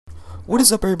What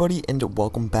is up, everybody, and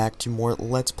welcome back to more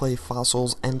Let's Play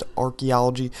Fossils and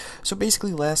Archaeology. So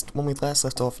basically, when we last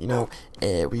left off, we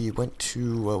went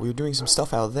to, we were doing some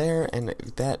stuff out there, and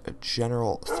that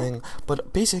general thing,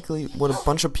 but basically, what a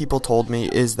bunch of people told me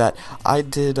is that I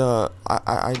did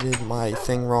my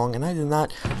thing wrong, and I did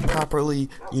not properly,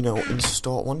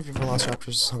 install one of your velociraptors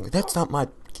is hungry. That's not my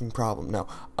fucking problem, no.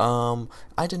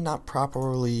 I did not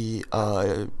properly,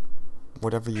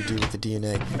 whatever you do with the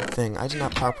DNA thing, I did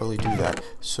not properly do that.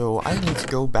 So I need to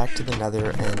go back to the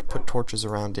nether and put torches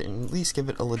around it and at least give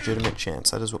it a legitimate chance.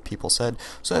 That is what people said.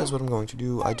 So that is what I'm going to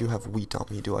do. I do have wheat on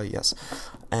me, do I? Yes.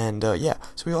 And yeah,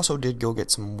 so we also did go get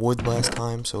some wood last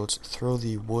time. So let's throw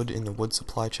the wood in the wood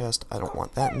supply chest. I don't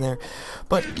want that in there.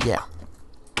 But yeah.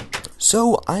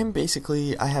 So I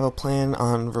have a plan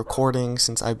on recording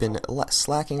since I've been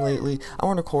slacking lately. I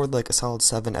want to record like a solid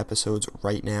 7 episodes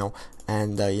right now.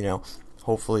 And,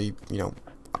 hopefully,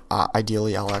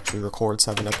 ideally I'll actually record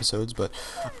 7 episodes, but,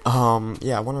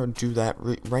 yeah, I want to do that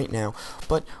right now.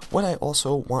 But what I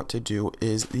also want to do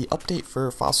is the update for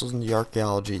Fossils and the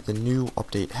Archaeology, the new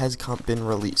update, has been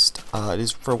released. It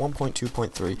is for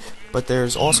 1.2.3, but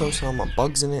there's also some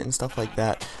bugs in it and stuff like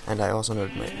that, and I also know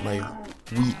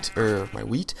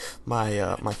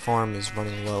my farm is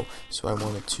running low, so I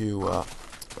wanted to,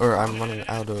 or I'm running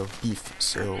out of beef,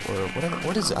 so, or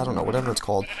what is it, I don't know, whatever it's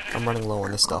called, I'm running low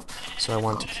on this stuff, so I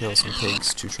want to kill some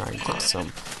pigs to try and get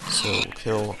some, so we have to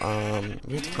kill an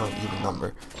even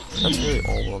number, that's really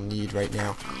all we'll need right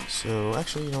now, so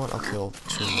actually, you know what, I'll kill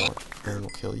 2 more, and we'll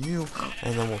kill you,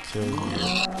 and then we'll kill you,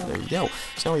 there you go,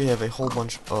 so now we have a whole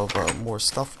bunch of, more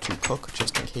stuff to cook,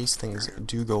 just in case things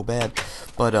do go bad,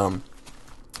 but,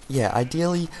 yeah,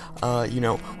 ideally,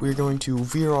 we're going to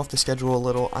veer off the schedule a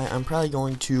little. I'm probably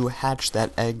going to hatch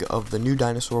that egg of the new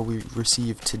dinosaur we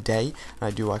received today. And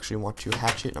I do actually want to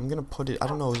hatch it. I'm going to put it, I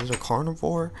don't know, is it a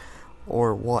carnivore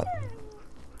or what?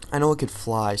 I know it could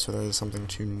fly, so that is something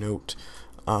to note.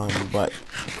 So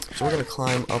we're going to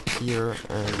climb up here,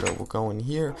 and we'll go in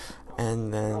here.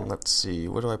 And then, let's see,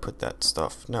 where do I put that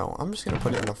stuff? No, I'm just going to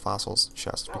put it in the fossils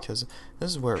chest, because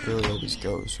this is where it really always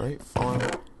goes, right? Farm.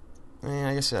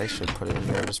 I guess I should put it in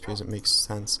there just because it makes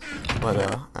sense, but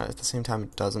at the same time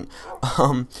it doesn't.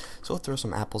 So we'll throw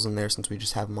some apples in there since we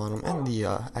just have them on them, and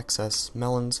the excess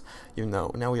melons, even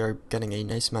though now we are getting a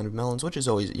nice amount of melons, which is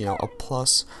always, a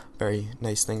plus. Very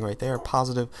nice thing right there,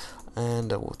 positive.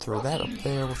 And we'll throw that up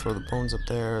there, we'll throw the bones up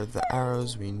there, the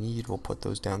arrows we need, we'll put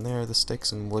those down there, the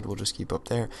sticks and wood we'll just keep up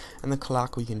there, and the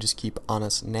clock we can just keep on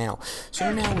us now.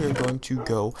 So now we're going to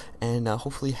go and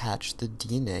hopefully hatch the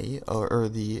DNA, or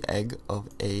the egg of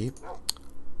a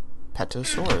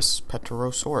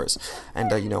Pterosaurus,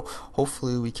 and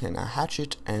hopefully we can hatch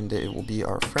it, and it will be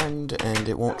our friend, and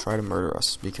it won't try to murder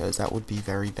us, because that would be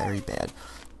very, very bad.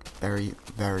 Very,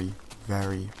 very,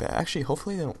 very bad. Actually,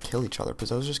 hopefully they don't kill each other,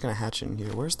 because I was just going to hatch it in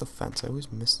here. Where's the fence? I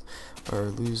always miss or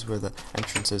lose where the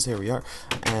entrance is. Here we are.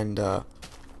 And,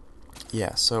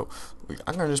 yeah, so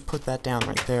I'm going to just put that down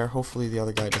right there. Hopefully the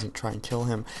other guy doesn't try and kill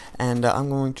him. And I'm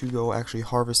going to go actually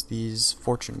harvest these.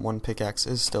 Fortune 1 pickaxe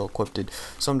is still equipped.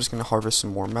 So I'm just going to harvest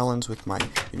some more melons with my,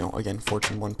 again,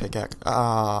 Fortune 1 pickaxe.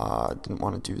 Didn't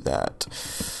want to do that.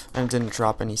 And it didn't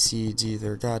drop any seeds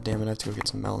either. God damn it, I have to go get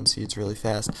some melon seeds really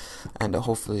fast. And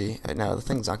hopefully, now the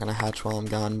thing's not going to hatch while I'm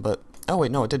gone, but oh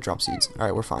wait, no, it did drop seeds.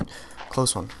 Alright, we're fine.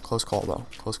 Close one. Close call, though.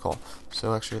 Close call.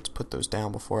 So actually, let's put those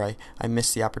down before I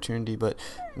miss the opportunity, but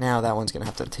now that one's going to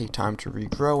have to take time to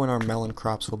regrow, and our melon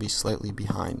crops will be slightly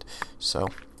behind. So,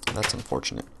 that's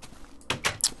unfortunate.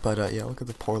 But, yeah, look at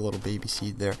the poor little baby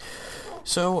seed there.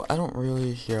 So, I don't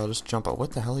really... Here, I'll just jump out.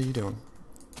 What the hell are you doing?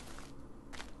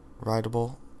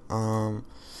 Rideable. You're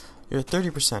at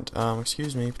 30%.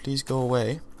 Excuse me, please go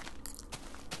away.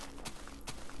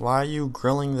 Why are you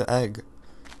grilling the egg?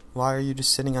 Why are you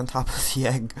just sitting on top of the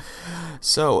egg?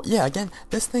 So, yeah, again,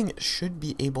 this thing should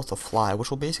be able to fly, which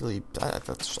will basically, I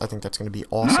think that's going to be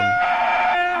awesome.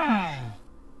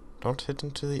 Don't hit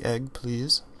into the egg,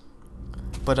 please.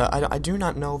 But I do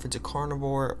not know if it's a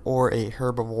carnivore or a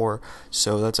herbivore,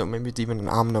 so that's maybe it's even an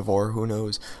omnivore, who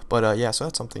knows. But yeah, so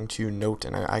that's something to note,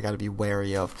 and I got to be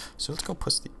wary of. So let's go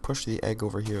push the egg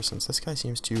over here, since this guy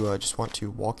seems to just want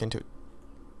to walk into it.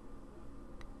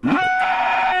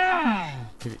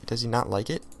 Does he not like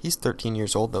it? He's 13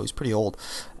 years old, though. He's pretty old.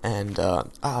 And,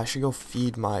 I should go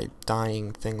feed my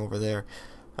dying thing over there.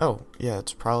 Oh, yeah,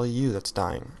 it's probably you that's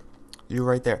dying. You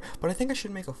right there. But I think I should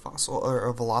make a fossil, or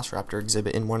a velociraptor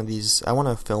exhibit in one of these. I want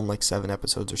to film like 7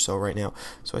 episodes or so right now.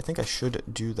 So I think I should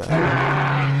do that.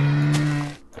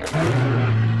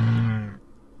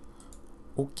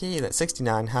 Okay, that's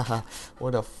 69. Haha,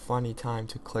 what a funny time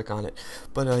to click on it.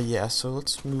 But yeah, so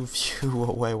let's move you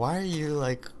away. Why are you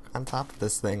like on top of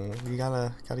this thing? You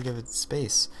gotta give it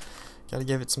space. Gotta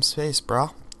give it some space,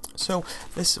 brah. So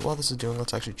while this is doing,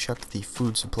 let's actually check the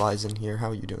food supplies in here.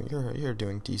 How are you doing? You're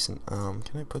doing decent. Can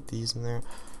I put these in there?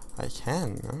 I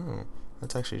can. Oh.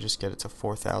 Let's actually just get it to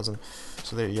 4,000.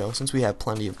 So there you go. Since we have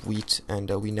plenty of wheat, and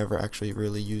we never actually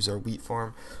really use our wheat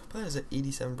farm, but that is at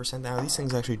 87% now. These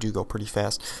things actually do go pretty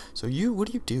fast. So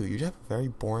what do? You have a very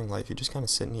boring life. You just kind of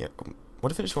sit in here.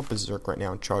 What if I just went berserk right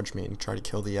now and charge me and try to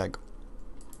kill the egg?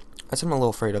 That's what I'm a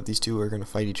little afraid of. These two are going to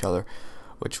fight each other,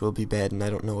 which will be bad, and I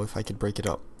don't know if I could break it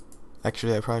up.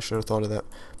 Actually, I probably should have thought of that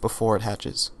before it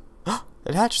hatches.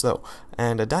 It hatched though,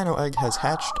 and a dino egg has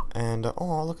hatched, and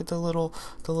oh, look at the little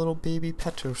baby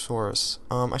Pterosaurus.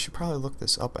 I should probably look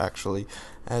this up actually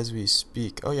as we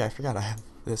speak. Oh yeah, I forgot I have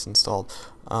this installed.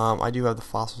 I do have the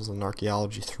fossils and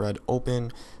archaeology thread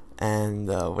open, and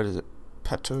what is it?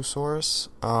 Pterosaurus.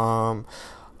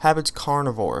 Habits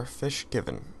carnivore, fish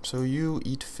given. So you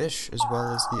eat fish as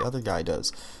well as the other guy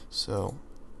does. So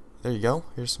there you go.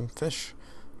 Here's some fish.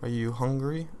 Are you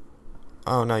hungry?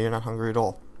 Oh no, you're not hungry at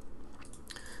all.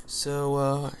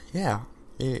 So, yeah,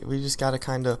 we just gotta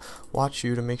kind of watch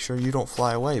you to make sure you don't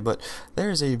fly away. But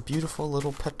there's a beautiful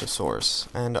little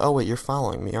Pterosaurus. And, oh wait, you're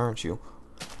following me, aren't you?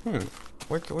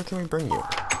 Where can we bring you?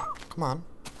 Come on.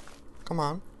 Come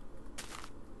on.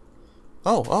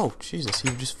 Oh, Jesus,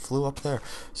 he just flew up there.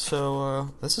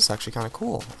 So, this is actually kind of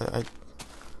cool.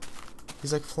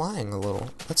 He's like flying a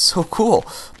little. That's so cool.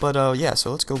 But yeah,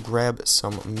 so let's go grab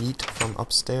some meat from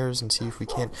upstairs and see if we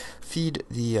can't feed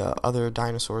the other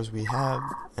dinosaurs we have.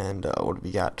 And what do we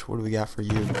got? What do we got for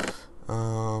you?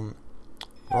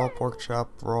 Raw pork chop,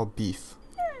 raw beef,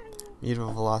 meat of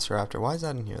a velociraptor. Why is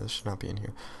that in here? This should not be in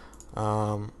here.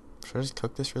 Should I just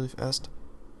cook this really fast?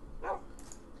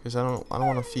 Because I don't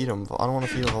want to feed him. I don't want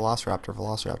to feed a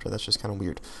velociraptor. That's just kind of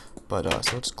weird. But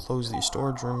so let's close the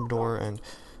storage room door and.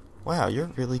 Wow, you're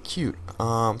really cute.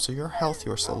 So your health,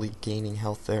 you're slowly gaining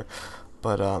health there.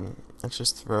 But, let's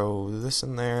just throw this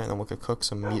in there, and then we could cook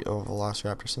some meat of a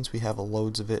velociraptor, since we have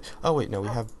loads of it. Oh, wait, no, we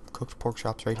have cooked pork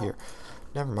chops right here.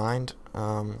 Never mind.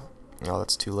 Oh,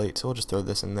 that's too late, so we'll just throw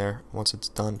this in there once it's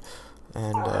done.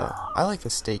 And, I like the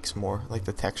steaks more, like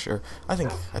the texture. I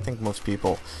think most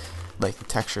people like the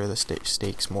texture of the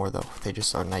steaks more, though. They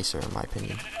just are nicer, in my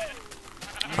opinion.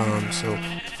 So,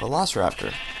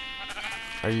 velociraptor.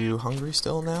 Are you hungry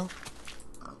still now?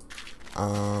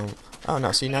 Oh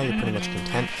no, see, now you're pretty much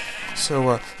content.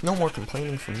 So, no more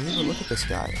complaining from me, but look at this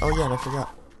guy. Oh yeah, and I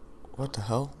forgot. What the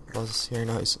hell? That was very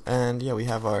nice. And yeah, we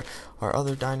have our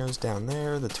other dinos down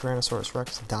there. The Tyrannosaurus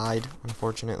Rex died,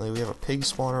 unfortunately. We have a pig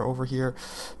spawner over here.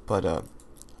 But,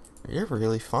 you're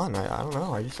really fun. I don't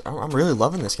know, I'm really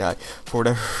loving this guy, for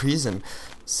whatever reason.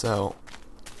 So,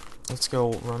 let's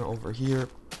go run over here.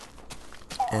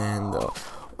 And,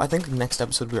 I think next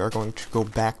episode we are going to go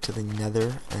back to the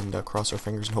nether and cross our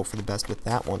fingers and hope for the best with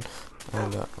that one.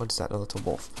 And what is that? A little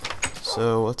wolf.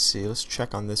 So let's see. Let's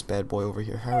check on this bad boy over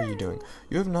here. How are you doing?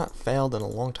 You have not failed in a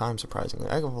long time, surprisingly.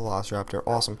 Egg of Velociraptor,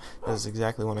 awesome. That is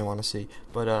exactly what I want to see.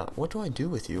 But what do I do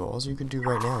with you? All you can do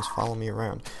right now is follow me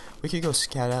around. We could go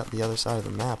scat out the other side of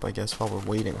the map, I guess, while we're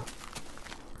waiting.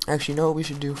 Actually, you know what we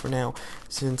should do for now,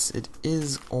 since it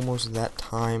is almost that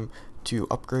time to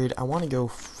upgrade. I want to go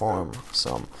farm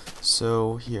some.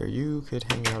 So here, you could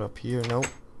hang out up here. Nope.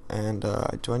 And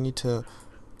do I need to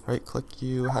right click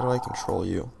you? How do I control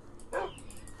you?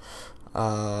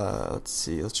 Let's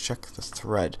see. Let's check the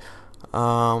thread.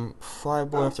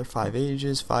 Flyable after 5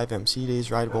 ages, 5 MC days,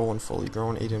 rideable when fully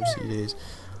grown, 8 MC days.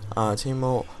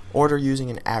 Tamo order using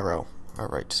an arrow.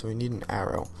 Alright, so we need an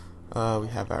arrow. We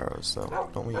have arrows though,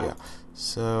 don't we? Yeah.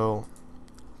 So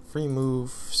free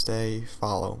move, stay,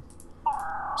 follow.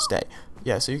 Stay.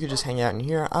 Yeah, so you could just hang out in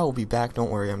here. I will be back.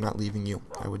 Don't worry, I'm not leaving you.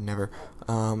 I would never.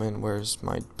 And where's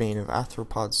my Bane of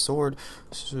Arthropod sword?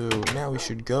 So now we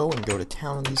should go to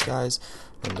town on these guys.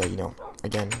 And, you know,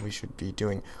 again, we should be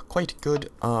doing quite good.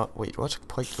 Wait, what's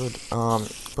quite good?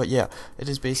 But yeah, it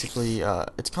is basically,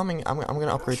 it's coming. I'm going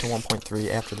to upgrade to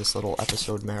 1.3 after this little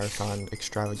episode marathon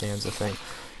extravaganza thing.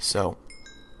 So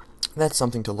that's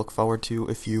something to look forward to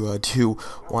if you do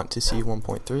want to see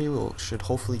 1.3. We should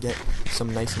hopefully get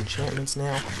some nice enchantments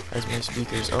now as my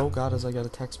speakers. Oh god, as I got a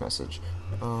text message.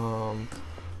 Alright,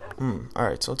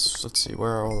 so let's see.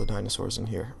 Where are all the dinosaurs in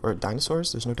here? Or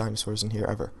dinosaurs? There's no dinosaurs in here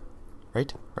ever.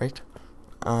 Right? Alright.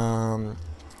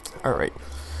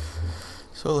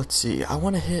 So let's see. I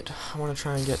want to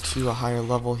try and get to a higher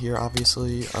level here.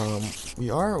 Obviously,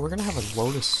 we're gonna have a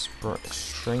lotus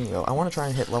string though. I want to try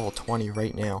and hit level 20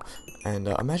 right now. And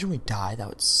imagine we die. That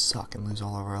would suck and lose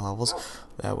all of our levels.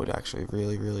 That would actually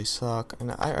really, really suck.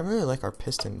 And I really like our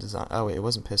piston design. Oh wait, it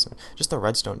wasn't piston. Just the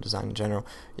redstone design in general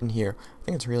in here. I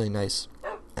think it's really nice.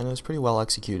 And it was pretty well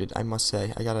executed, I must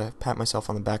say. I gotta pat myself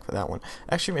on the back for that one.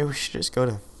 Actually, maybe we should just go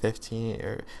to 15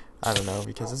 or I don't know,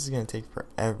 because this is gonna take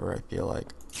forever, I feel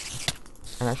like.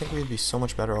 And I think we'd be so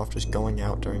much better off just going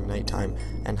out during nighttime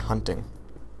and hunting.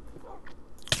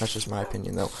 That's just my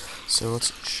opinion, though. So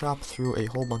let's chop through a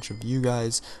whole bunch of you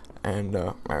guys. And,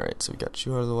 alright, so we got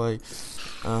you out of the way.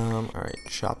 Alright,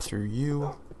 chop through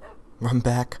you. Run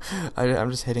back.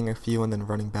 I'm just hitting a few and then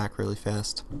running back really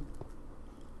fast.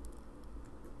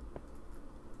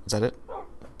 Is that it?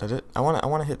 That it? I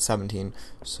wanna hit 17.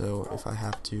 So if I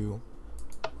have to,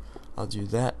 I'll do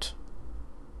that.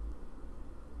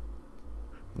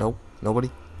 Nope.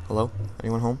 Nobody? Hello?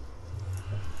 Anyone home?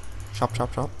 Chop,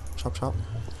 chop, chop. Chop, chop.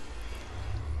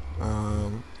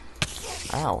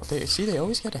 Ow. They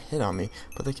always get a hit on me,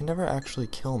 but they can never actually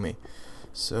kill me.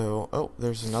 So, oh,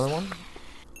 there's another one.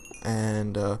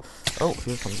 And, oh,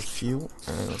 here comes a few.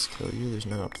 And let's kill you. There's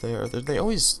none up there. They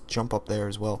always jump up there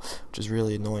as well, which is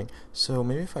really annoying. So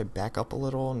maybe if I back up a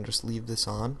little and just leave this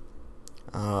on.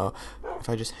 If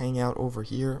I just hang out over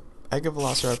here. Egg of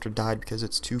Velociraptor died because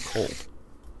it's too cold.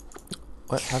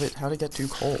 What? How'd it get too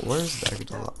cold? Where is the Egg of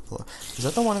Velociraptor? Is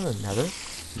that the one in the nether?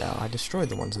 No, I destroyed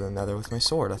the ones in the nether with my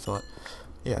sword, I thought.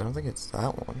 Yeah, I don't think it's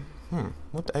that one.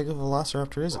 What the Egg of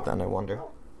Velociraptor is it then, I wonder?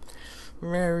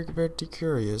 Very, very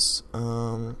curious.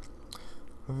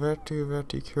 Very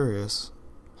curious.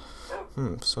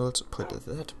 So let's put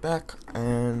that back,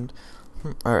 and...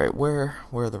 Alright, where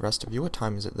are the rest of you? What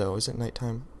time is it, though? Is it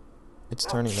nighttime? It's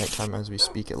turning nighttime as we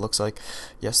speak, it looks like.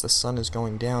 Yes, the sun is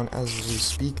going down as we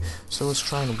speak, so let's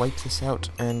try and wipe this out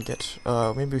and get,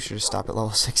 maybe we should just stop at level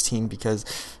 16, because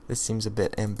this seems a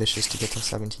bit ambitious to get to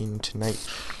 17 tonight.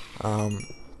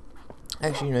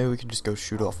 Actually, maybe we could just go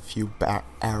shoot off a few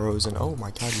arrows, and oh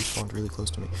my god, you spawned really close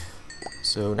to me.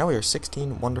 So now we are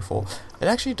 16, wonderful. It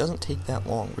actually doesn't take that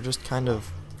long, we're just kind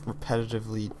of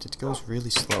repetitively, it goes really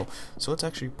slow. So let's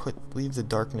actually leave the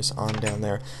darkness on down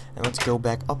there, and let's go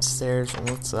back upstairs, and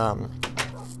let's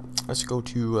go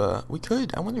to,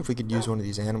 I wonder if we could use one of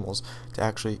these animals to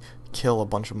actually kill a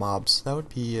bunch of mobs. That would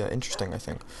be interesting, I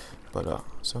think. But,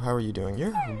 so how are you doing?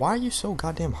 Why are you so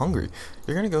goddamn hungry?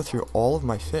 You're gonna go through all of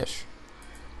my fish.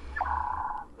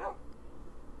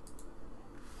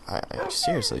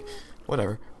 Seriously,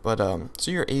 whatever. But,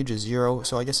 so your age is 0,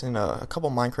 so I guess in a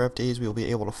couple Minecraft days we'll be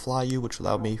able to fly you, which will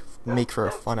allow me make for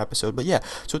a fun episode. But yeah,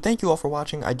 so thank you all for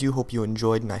watching. I do hope you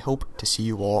enjoyed, and I hope to see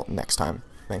you all next time.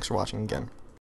 Thanks for watching again.